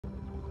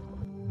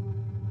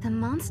The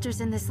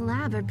monsters in this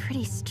lab are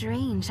pretty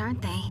strange,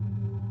 aren't they?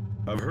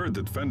 I've heard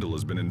that Fendel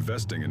has been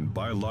investing in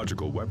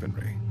biological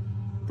weaponry.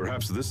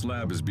 Perhaps this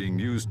lab is being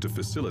used to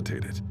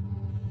facilitate it.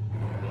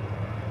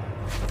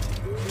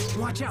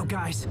 Watch out,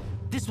 guys.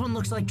 This one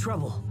looks like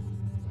trouble.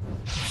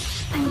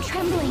 I'm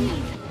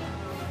trembling.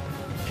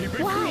 Keep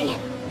it Why? cool.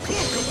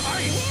 Cloak of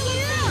ice!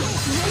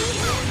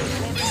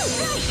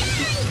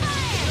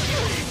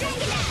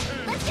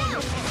 Let's go!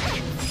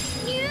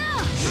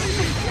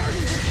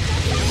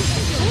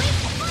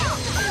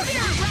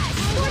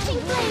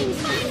 Scorching flames!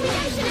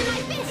 Redemption in my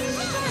fist!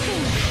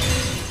 Sparking!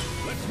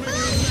 Let's make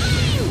Blood it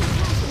flame!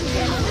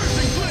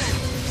 bursting flame!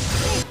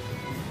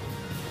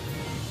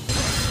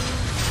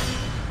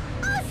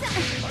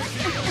 Awesome!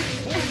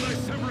 Hold thy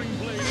severing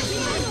blade!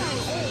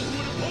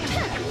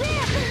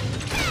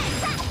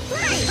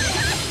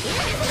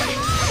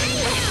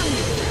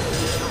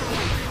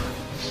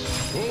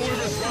 O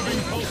ever-throbbing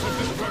pulse of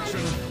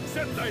destruction,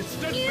 set thy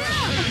steadfast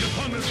hand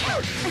upon this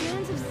heart!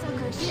 Hands of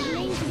succor give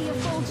name to the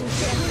effulgence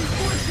that brings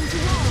forth into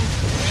all.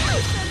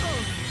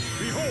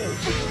 Behold!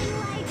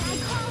 Light, I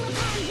call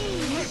upon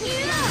thee!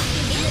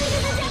 Into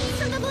the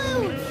depths of the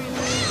blue!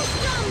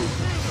 Maelstrom!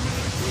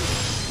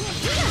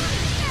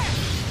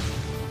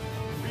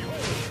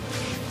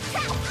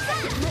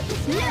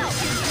 No!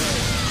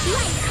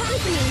 Light, come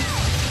to me!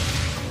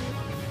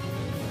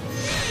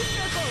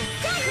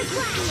 Dagger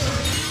clash!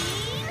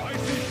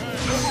 Icy fan!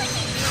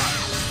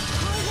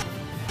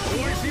 Oh,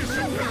 I see a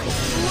scepter!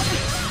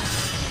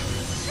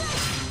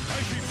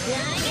 Icy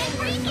fan! Get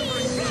freaky!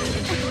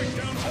 Strike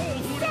down all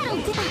who would Settle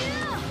oppose!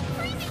 down!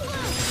 Freezing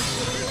blow!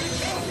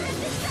 Stop!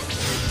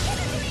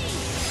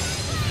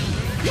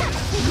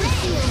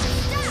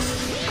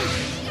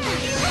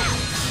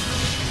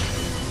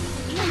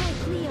 You're my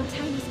Cleo,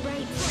 tiny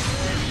sprite.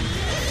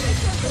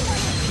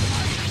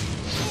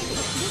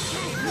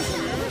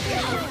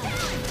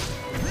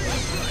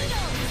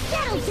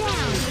 Settle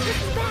down! This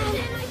is bad!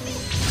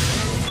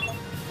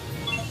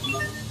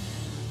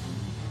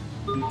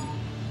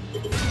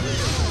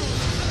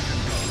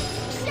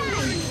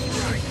 Shine!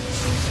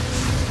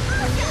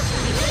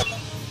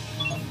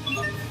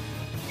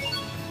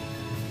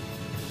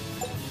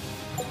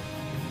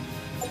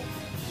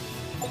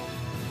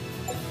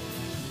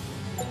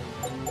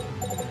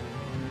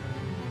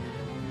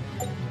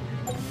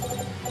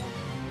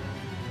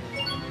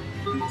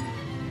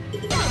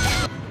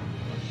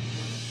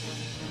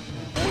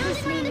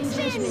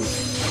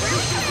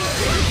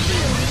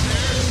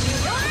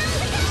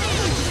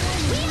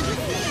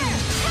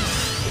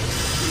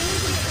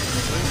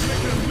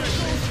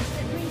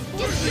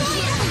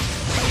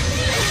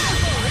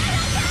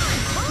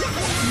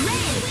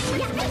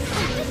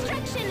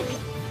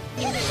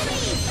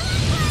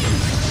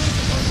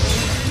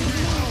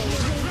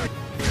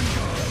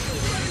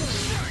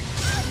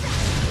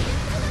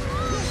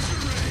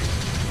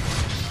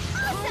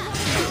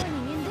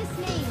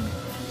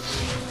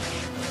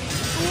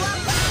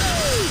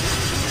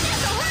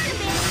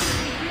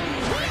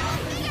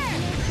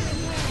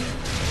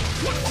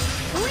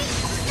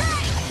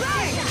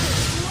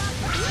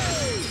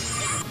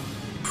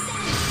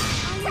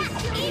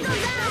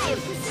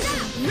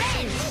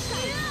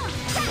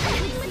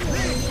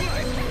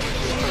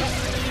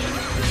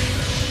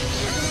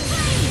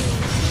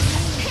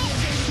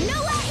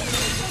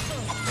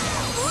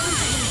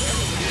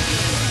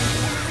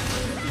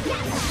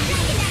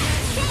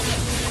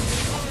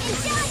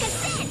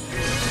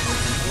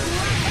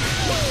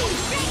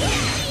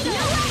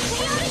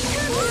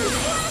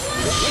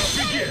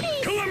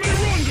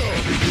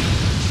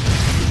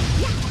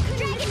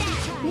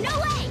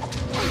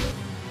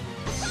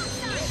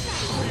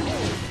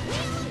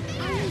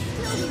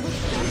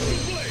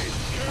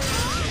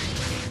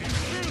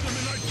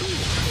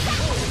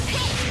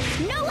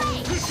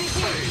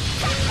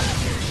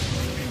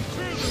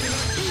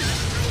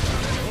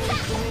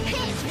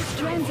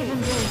 Strands of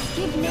embrace,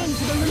 give name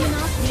to the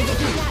luminosity that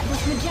begat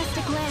this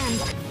majestic land.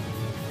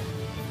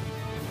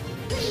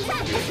 This is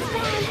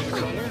bad.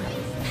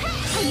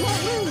 I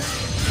won't lose.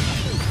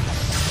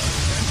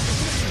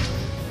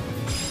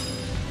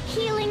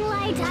 Healing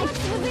light,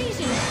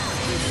 evasion.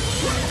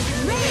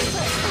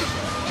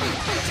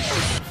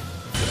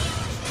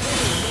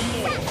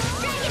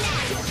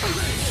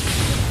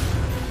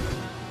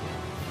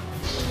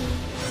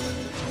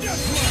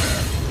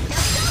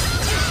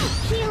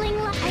 Healing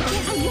light, I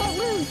won't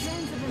lose.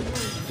 Strands of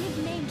embrace, give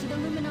name to the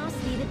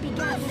luminosity that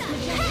begat this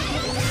majestic I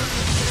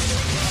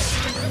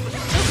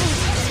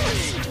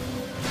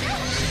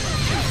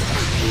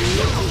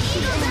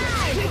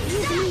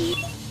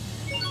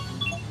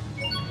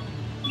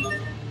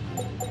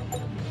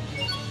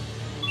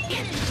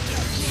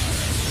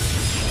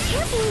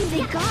can't believe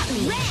they got me.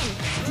 Ren!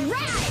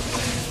 Drive!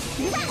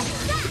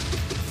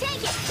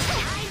 Take it!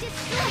 I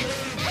destroy!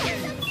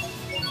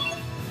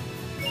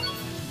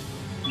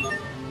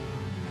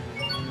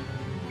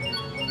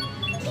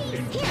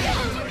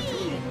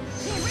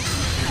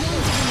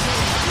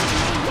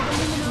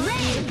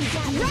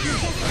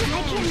 I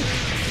can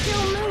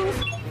still move.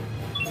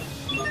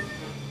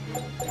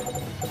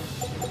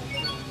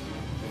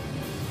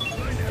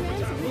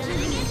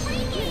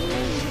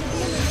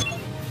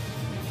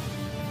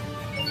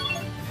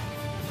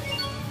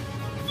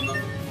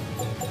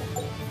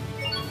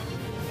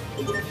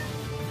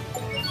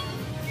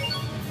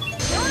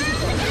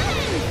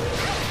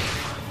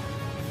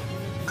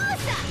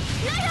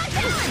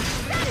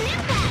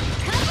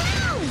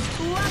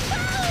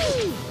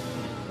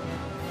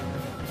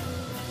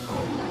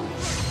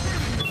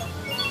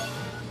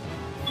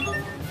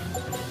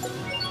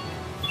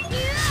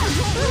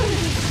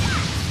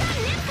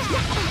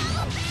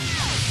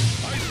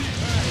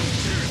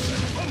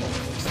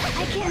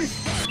 I can...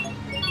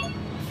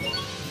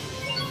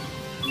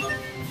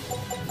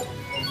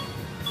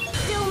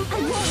 Still, I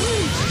won't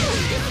lose!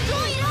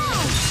 Destroy it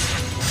all!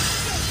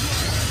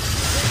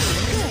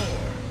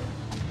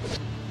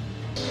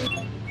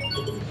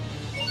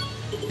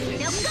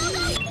 Now go,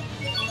 go!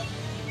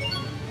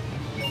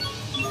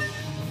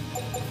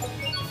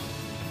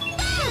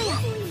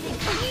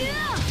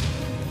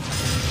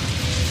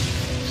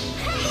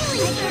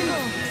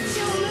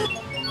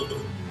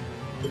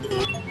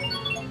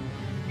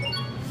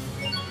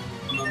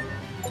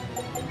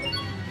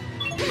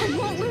 I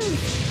won't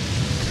lose!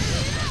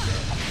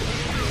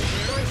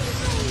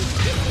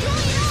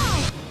 Destroy it all!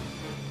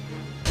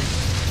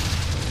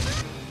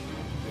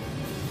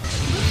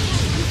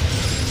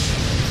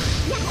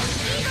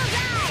 Eagle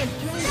dive!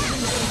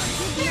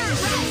 Spirit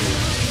rush!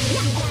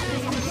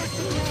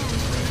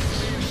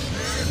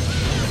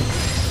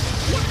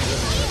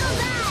 Eagle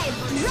dive!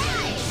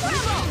 Rise!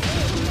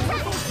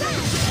 Trouble!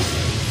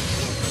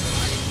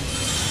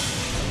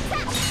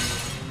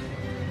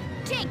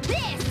 Take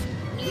this!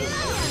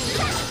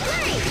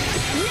 Hurry!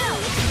 No!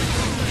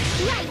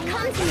 Right,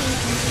 come to me!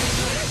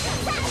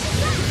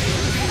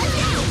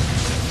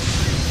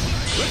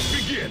 Let's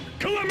begin!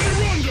 Calamity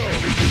Rondo!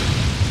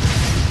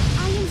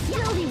 I am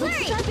stealthy with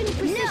sharpened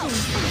precision.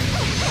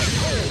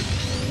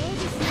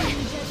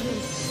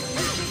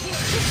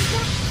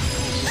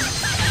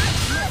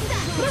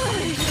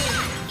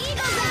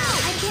 Eagle's out!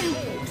 I can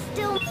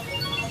still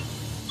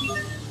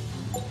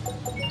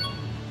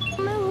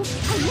move.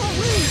 I won't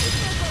lose.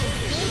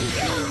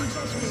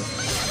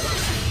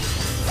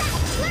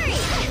 Flurry!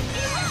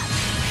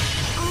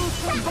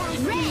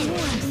 Red!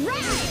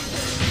 Rise!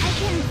 I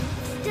can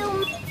still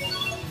move.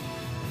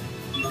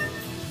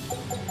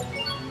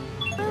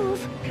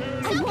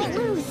 I won't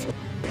lose.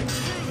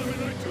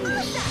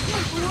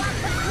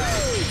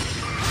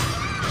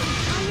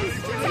 I am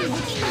stealthy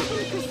with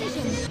sharpened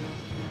precision.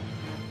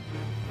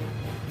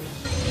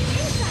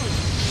 Insight!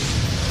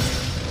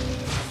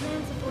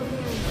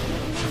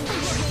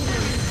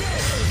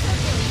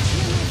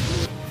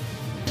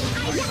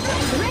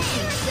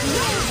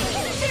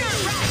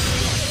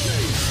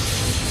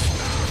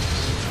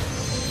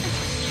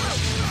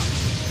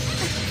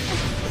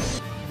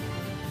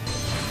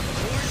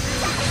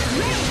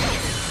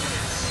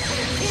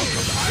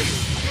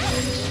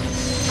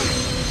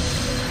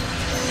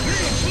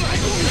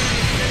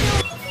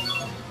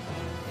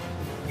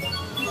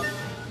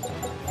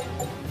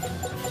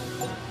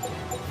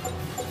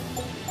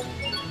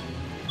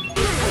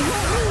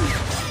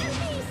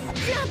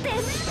 Got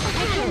this!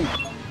 I can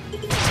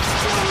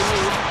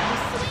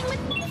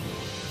swing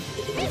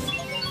with this!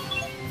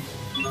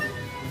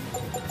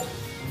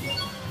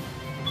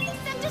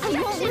 Some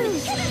destruction!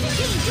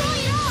 Destroy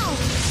it all!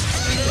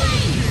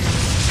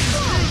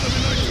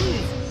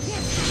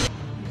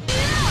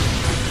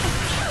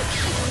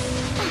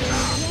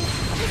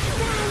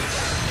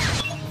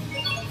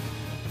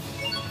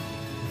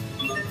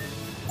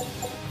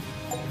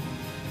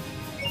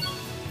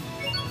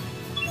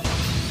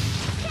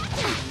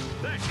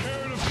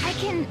 I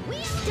can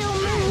still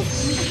move.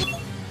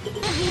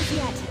 Not used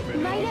yet.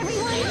 Right,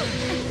 everyone?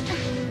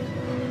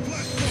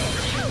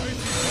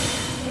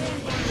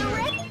 The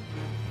red?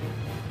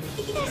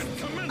 Yes,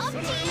 up to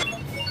you!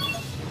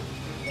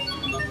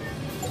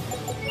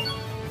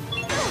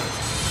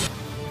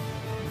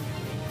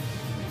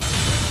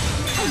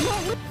 I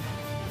won't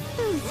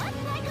lose.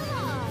 Like a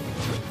log.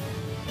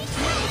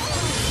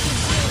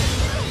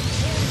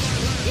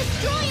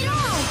 Destroy it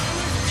all!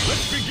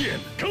 Let's begin!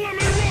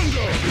 Calamity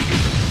Rondo!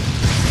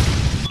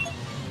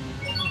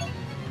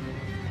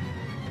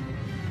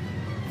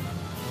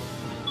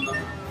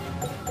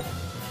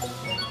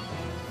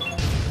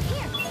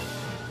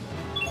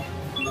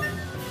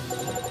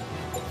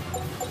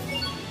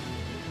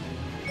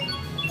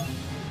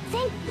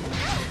 Thank...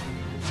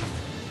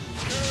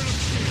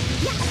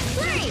 Yeah,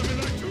 flurry!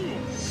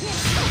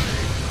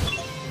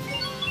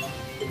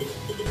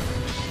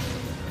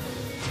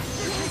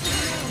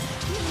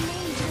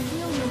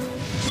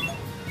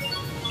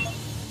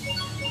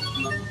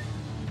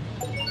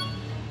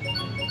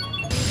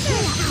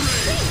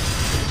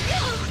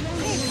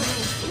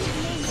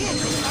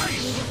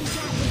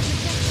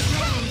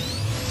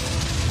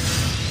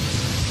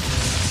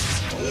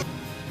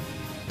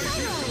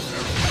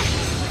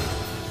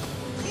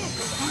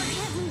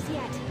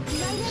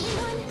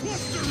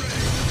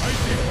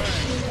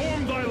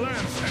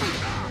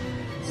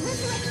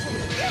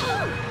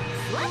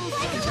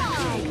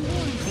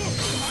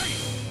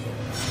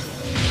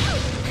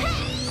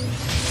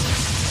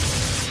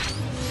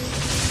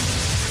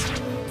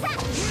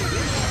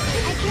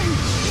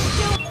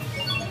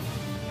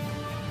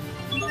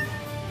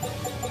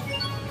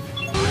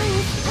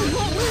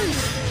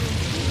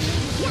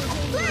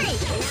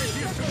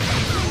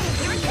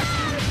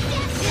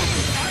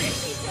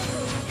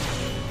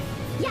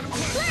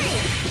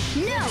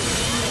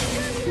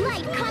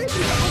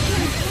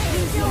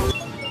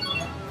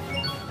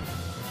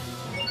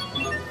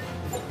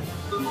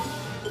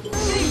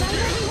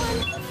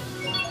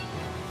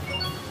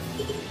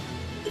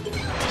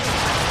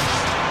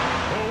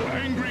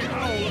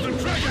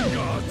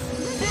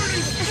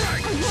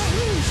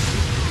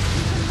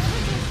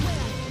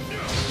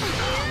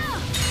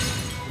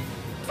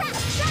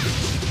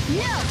 No!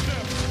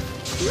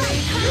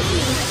 Light comes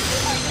me!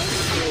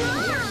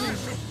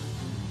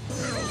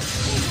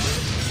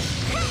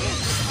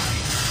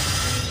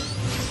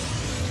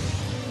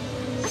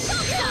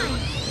 Assault time!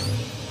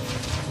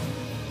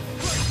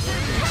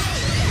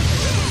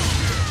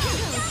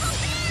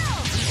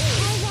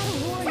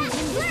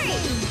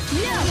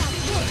 No!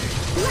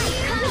 Light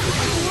comes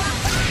me!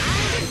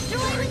 I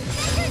destroy with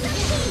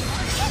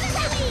scissors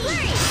of peace! Give it to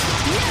me!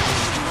 No!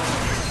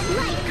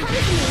 Light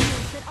comes me!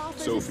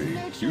 Sophie,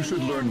 you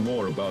should learn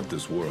more about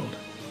this world.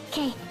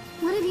 Okay,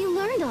 what have you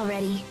learned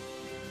already?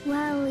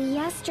 Well,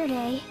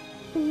 yesterday.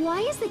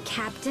 Why is the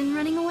captain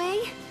running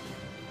away?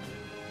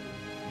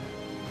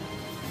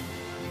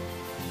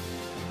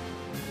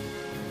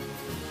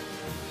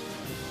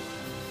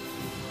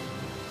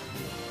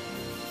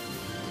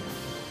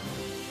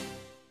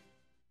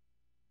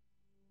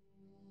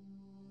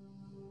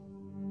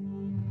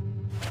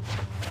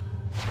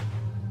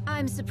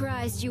 I'm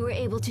surprised you were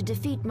able to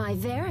defeat my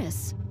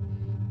Varus.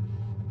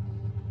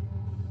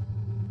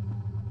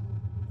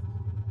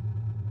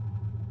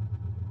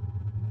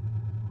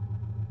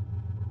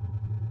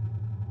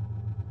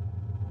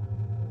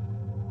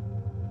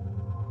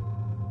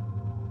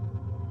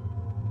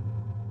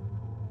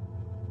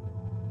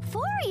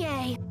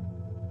 Fourier!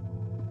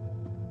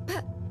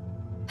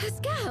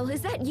 Pascal,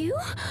 is that you?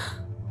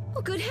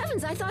 Oh, good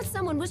heavens, I thought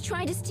someone was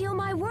trying to steal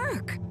my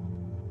work.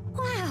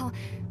 Wow,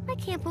 I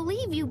can't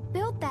believe you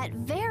built that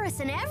Varus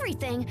and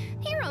everything.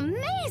 You're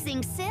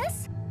amazing,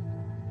 sis!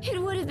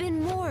 It would have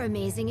been more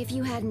amazing if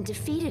you hadn't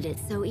defeated it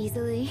so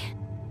easily.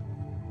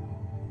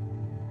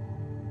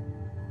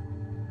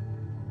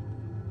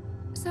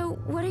 So,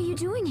 what are you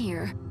doing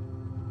here?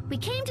 We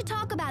came to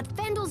talk about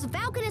Fendel's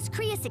Valkanus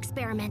Creus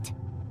experiment.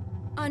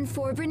 On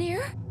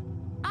Forbrenir?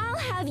 I'll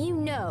have you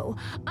know,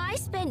 I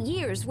spent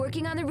years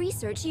working on the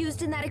research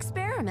used in that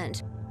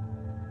experiment.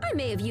 I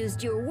may have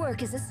used your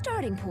work as a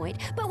starting point,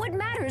 but what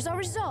matters are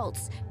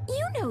results.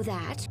 You know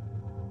that.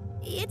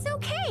 It's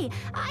okay.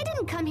 I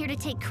didn't come here to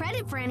take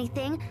credit for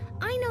anything.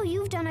 I know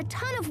you've done a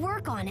ton of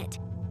work on it.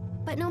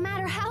 But no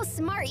matter how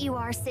smart you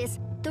are, sis,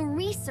 the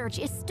research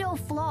is still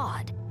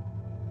flawed.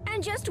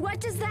 And just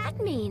what does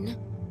that mean?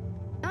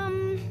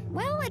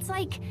 Well, it's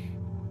like...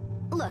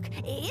 Look,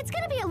 it's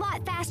gonna be a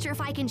lot faster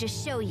if I can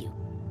just show you.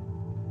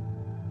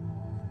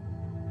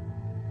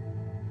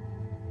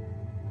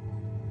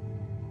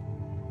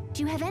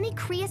 Do you have any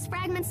Creus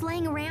fragments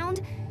laying around?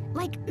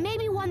 Like,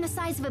 maybe one the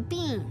size of a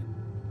bean?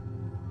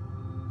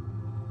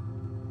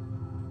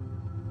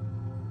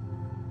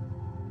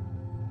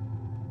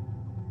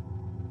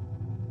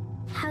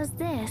 How's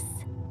this?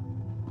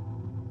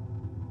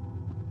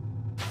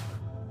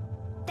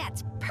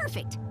 That's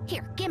perfect.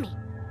 Here, gimme.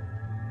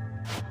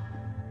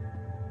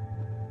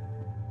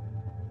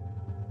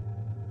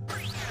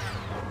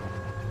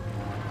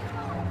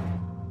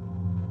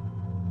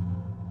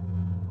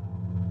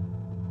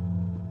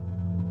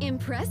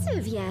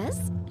 Impressive,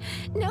 yes?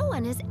 No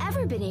one has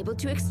ever been able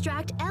to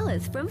extract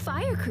Eleth from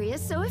Fire Creus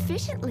so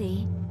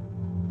efficiently.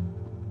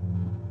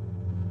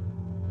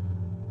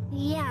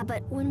 Yeah,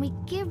 but when we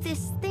give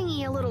this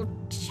thingy a little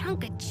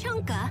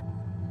chunka...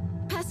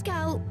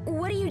 Pascal,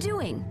 what are you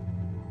doing?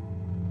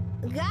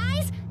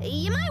 Guys,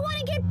 you might want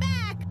to get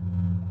back!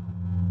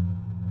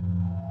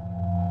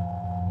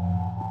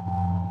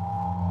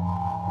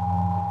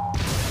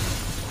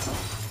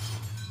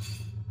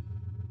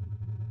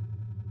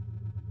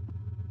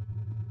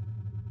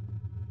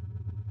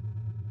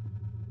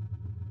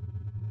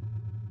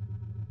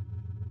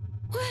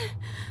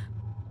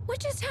 What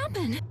just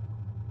happened?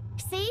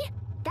 See?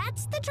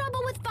 That's the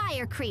trouble with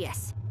Fire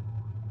Creus.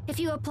 If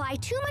you apply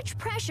too much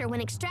pressure when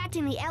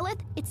extracting the Eleth,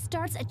 it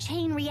starts a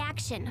chain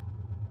reaction.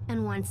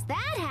 And once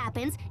that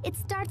happens, it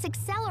starts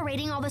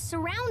accelerating all the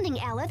surrounding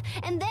Eleth,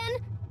 and then...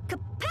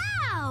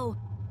 kapow!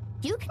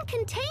 You can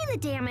contain the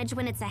damage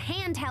when it's a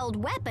handheld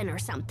weapon or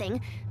something,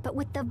 but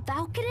with the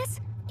Valkanus,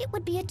 it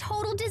would be a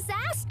total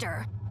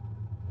disaster.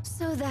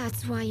 So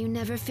that's why you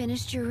never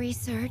finished your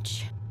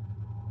research?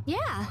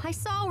 Yeah, I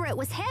saw where it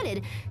was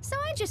headed, so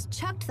I just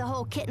chucked the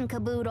whole kit and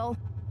caboodle.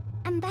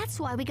 And that's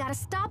why we gotta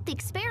stop the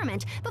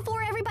experiment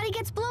before everybody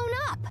gets blown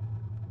up.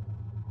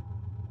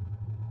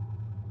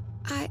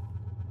 I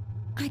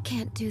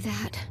can't do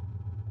that.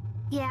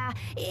 Yeah,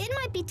 it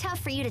might be tough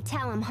for you to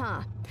tell him,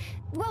 huh?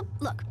 Well,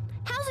 look,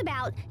 how's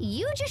about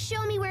you just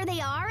show me where they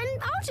are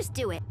and I'll just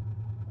do it.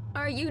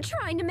 Are you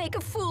trying to make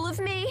a fool of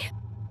me?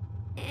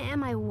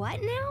 Am I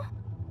what now?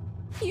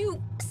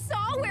 You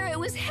saw where it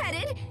was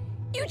headed?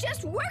 You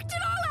just worked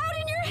it all out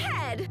in your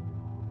head!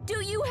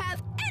 Do you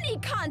have any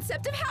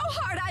concept of how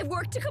hard I've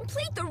worked to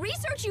complete the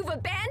research you've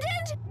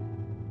abandoned?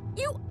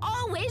 You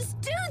always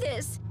do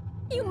this!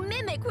 You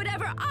mimic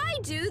whatever I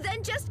do,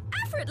 then just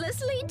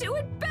effortlessly do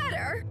it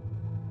better!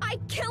 I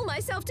kill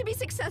myself to be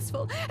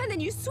successful, and then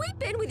you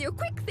sweep in with your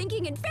quick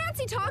thinking and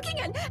fancy talking,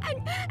 and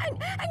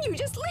you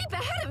just leap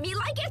ahead of me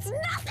like it's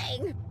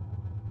nothing!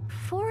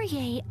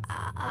 Fourier,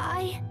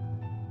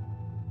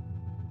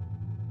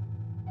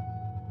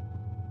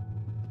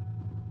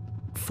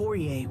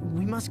 Fourier,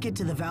 we must get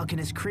to the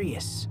Valkanus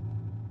Creus.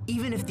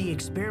 Even if the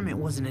experiment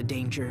wasn't a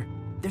danger,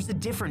 there's a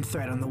different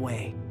threat on the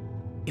way.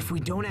 If we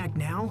don't act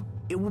now,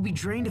 it will be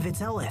drained of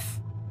its Eleth,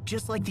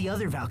 just like the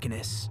other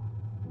Valkanus.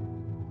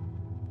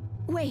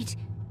 Wait,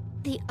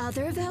 the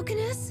other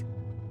Valkanus?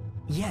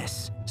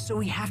 Yes, so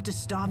we have to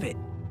stop it,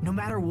 no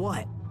matter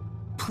what.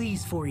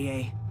 Please,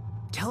 Fourier,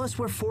 tell us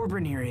where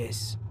Forbrenir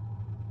is.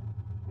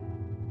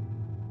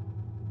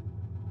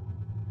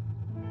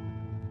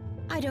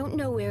 I don't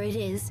know where it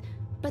is,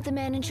 but the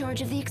man in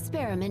charge of the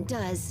experiment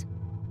does.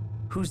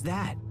 Who's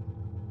that?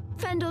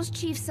 Fendel's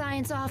chief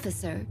science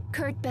officer,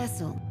 Kurt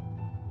Bessel.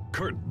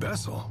 Kurt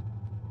Bessel?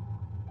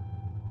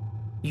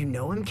 You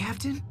know him,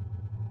 Captain?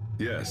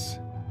 Yes.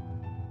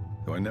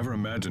 Though I never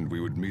imagined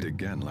we would meet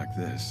again like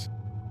this.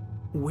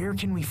 Where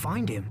can we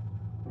find him?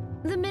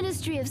 The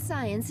Ministry of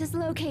Science is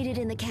located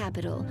in the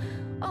capital,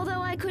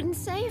 although I couldn't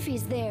say if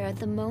he's there at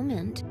the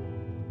moment.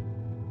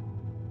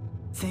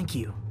 Thank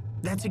you.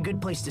 That's a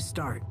good place to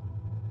start.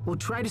 We'll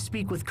try to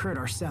speak with Kurt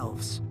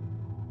ourselves.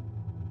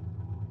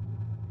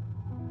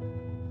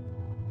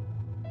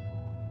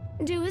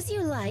 Do as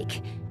you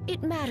like.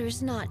 It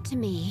matters not to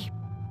me.